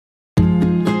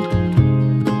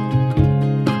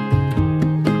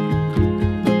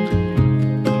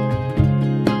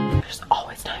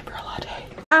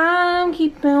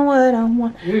keeping what I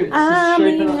want. Dude, I'm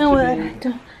leaving what I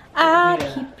don't. I'll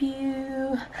keep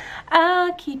you.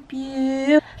 I'll keep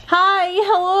you. Hi,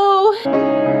 hello.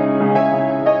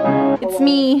 It's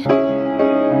me.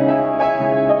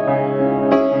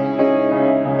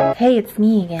 Hey, it's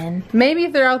me again.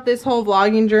 Maybe throughout this whole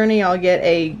vlogging journey, I'll get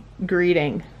a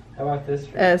greeting. How about this?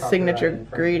 A signature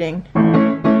greeting.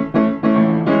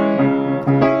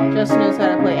 Just knows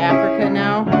how to play Africa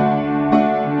now.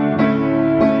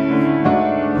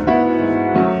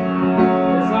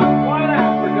 It's not quite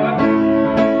Africa.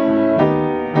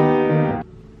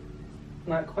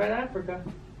 Not quite Africa.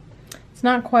 It's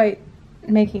not quite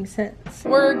making sense.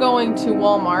 We're going to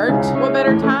Walmart. What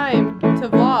better time to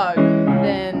vlog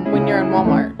than when you're in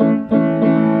Walmart?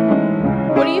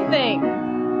 What do you think?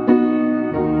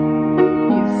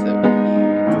 He's so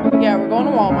cute. Yeah, we're going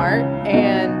to Walmart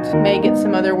and may get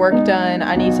some other work done.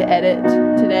 I need to edit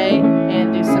today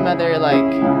and do some other like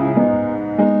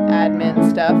admin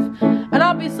stuff. And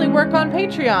obviously work on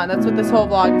Patreon. That's what this whole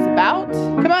vlog is about.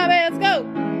 Come on, man, let's go.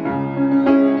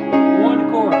 One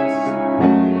chorus.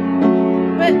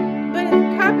 But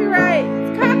it's copyright.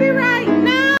 It's copyright.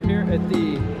 No. Here at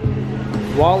the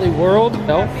Wally World.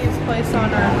 Happiest place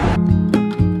on earth.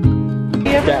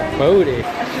 That booty.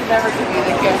 I should never give you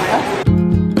the camera.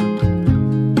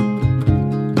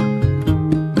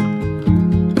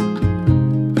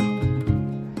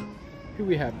 Here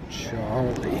we have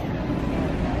Charlie.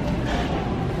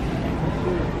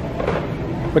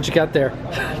 What you got there?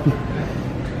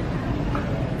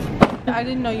 I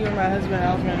didn't know you were my husband.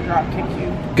 I was gonna drop kick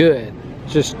you. Good.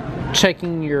 Just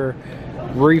checking your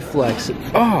reflexes.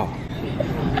 Oh,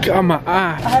 got my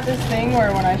eye. I have this thing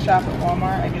where when I shop at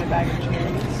Walmart, I get a bag of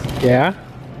cherries. Yeah?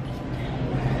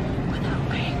 Without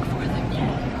paying for them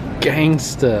yet.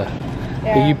 Gangsta.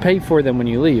 Yeah. You pay for them when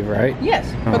you leave, right?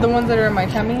 Yes, but the ones that are in my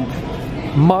tummy.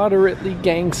 Moderately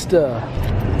gangsta.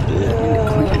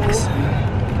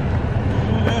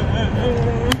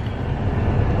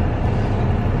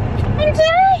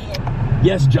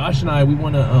 Yes, Josh and I, we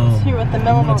want to Hear what the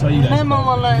tell you guys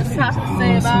millennials have to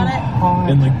say about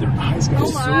it. and like their eyes got Oh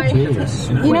so my.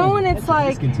 big. You know when it's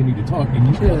like, Continue to talk, and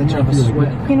you feel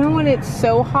like, you know when it's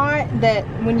so hot that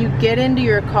when you get into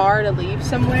your car to leave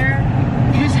somewhere,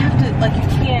 you just have to like you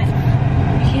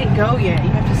can't go yet. You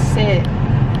have to sit.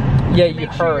 Yeah, you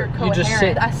Make sure hurt. you're You just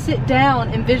sit. I sit down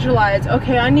and visualize,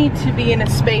 okay, I need to be in a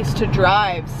space to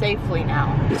drive safely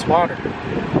now. It's water.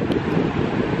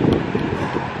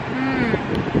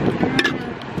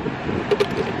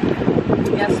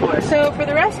 Yes, Lord. So for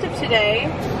the rest of today,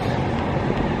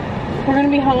 we're gonna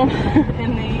be home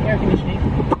in the air conditioning.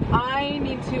 I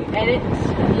need to edit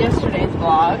yesterday's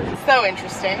vlog. So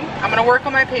interesting. I'm gonna work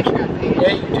on my Patreon page.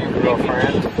 Yeah, you do,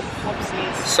 girlfriend.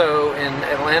 Oopsies. So in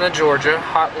Atlanta, Georgia,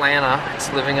 hot Atlanta,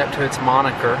 it's living up to its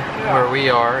moniker. Where we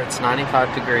are, it's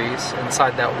 95 degrees.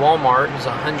 Inside that Walmart is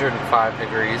 105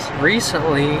 degrees.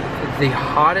 Recently, the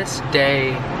hottest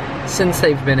day since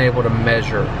they've been able to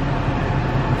measure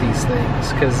these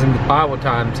things, because in the Bible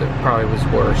times it probably was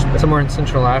worse, but somewhere in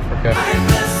Central Africa.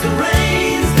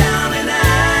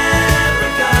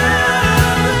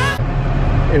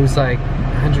 It was like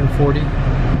 140.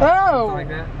 Oh, Like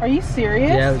that. Are you serious?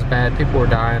 Yeah, it was bad. People were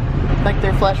dying. Like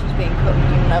their flesh was being cooked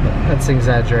in an oven. That's an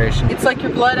exaggeration. It's like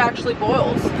your blood actually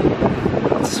boils.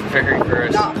 It's very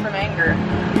gross. Not from anger,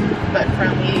 but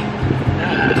from heat.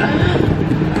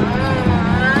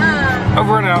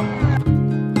 Over and out.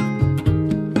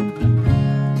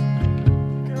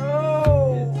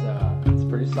 It's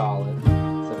pretty solid. It's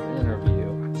an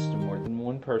interview. It's to more than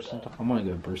one person. I'm gonna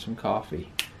go brew some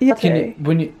coffee. Okay. Can you,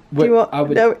 when you, what, Do you want- I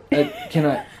would, no. can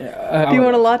I? Do you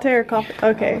want a latte or coffee?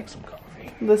 Okay. like some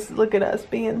coffee. Let's look at us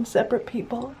being separate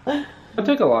people. I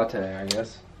took a latte, I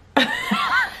guess.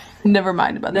 Never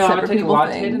mind about the No, I'm separate gonna take a people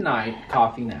latte thing. tonight.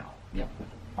 Coffee now. Yep.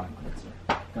 Fine.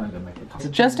 Gonna go make a coffee.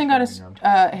 Justin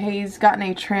got he's gotten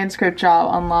a transcript job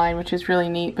online, which is really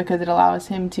neat because it allows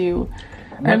him to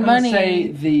I'm not earn gonna money say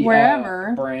the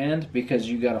wherever. brand because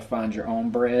you got to find your own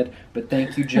bread. But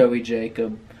thank you, Joey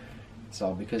Jacob. It's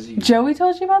all because of you. Joey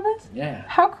told you about this? Yeah.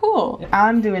 How cool. Yeah.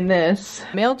 I'm doing this.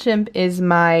 MailChimp is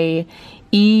my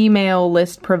email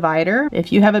list provider.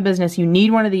 If you have a business, you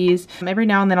need one of these. Every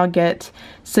now and then I'll get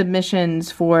submissions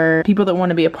for people that want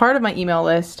to be a part of my email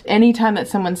list. Anytime that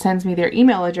someone sends me their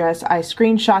email address, I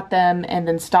screenshot them and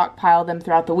then stockpile them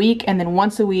throughout the week. And then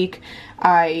once a week,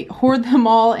 I hoard them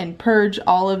all and purge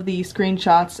all of the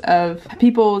screenshots of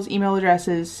people's email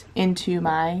addresses into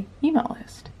my email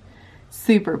list.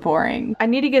 Super boring. I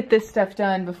need to get this stuff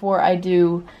done before I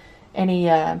do any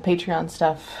Patreon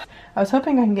stuff. I was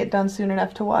hoping I can get done soon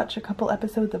enough to watch a couple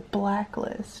episodes of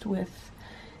Blacklist with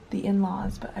the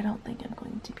in-laws, but I don't think I'm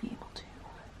going to be able to.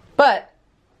 But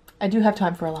I do have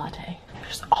time for a latte.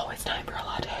 There's always time for a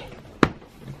latte.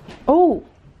 Oh.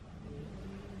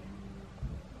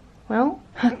 Well.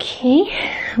 Okay,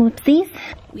 whoopsies.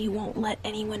 We won't let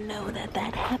anyone know that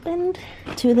that happened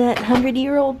to that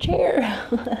 100-year-old chair.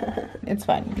 It's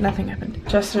fine, nothing happened.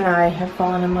 Justin and I have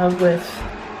fallen in love with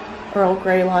Earl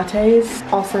Grey lattes,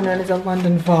 also known as a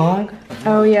London Fog.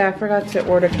 Oh yeah, I forgot to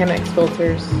order Chemex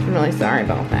filters. I'm really sorry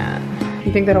about that.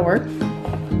 You think that'll work?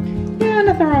 Yeah,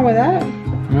 nothing wrong with that.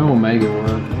 We'll make it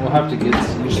work. We'll have to get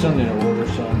some. You still need to order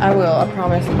some. I will, I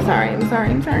promise. I'm sorry, I'm sorry,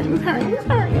 I'm sorry, I'm sorry, I'm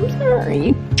sorry, I'm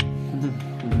sorry.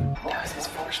 That was his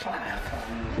first laugh.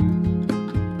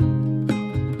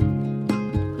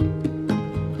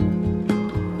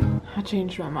 I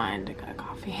changed my mind. I got a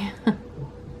coffee.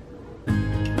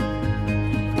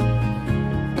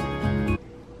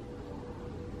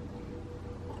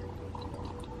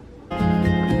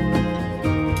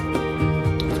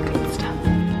 Good stuff.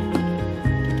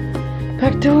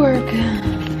 Back to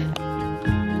work.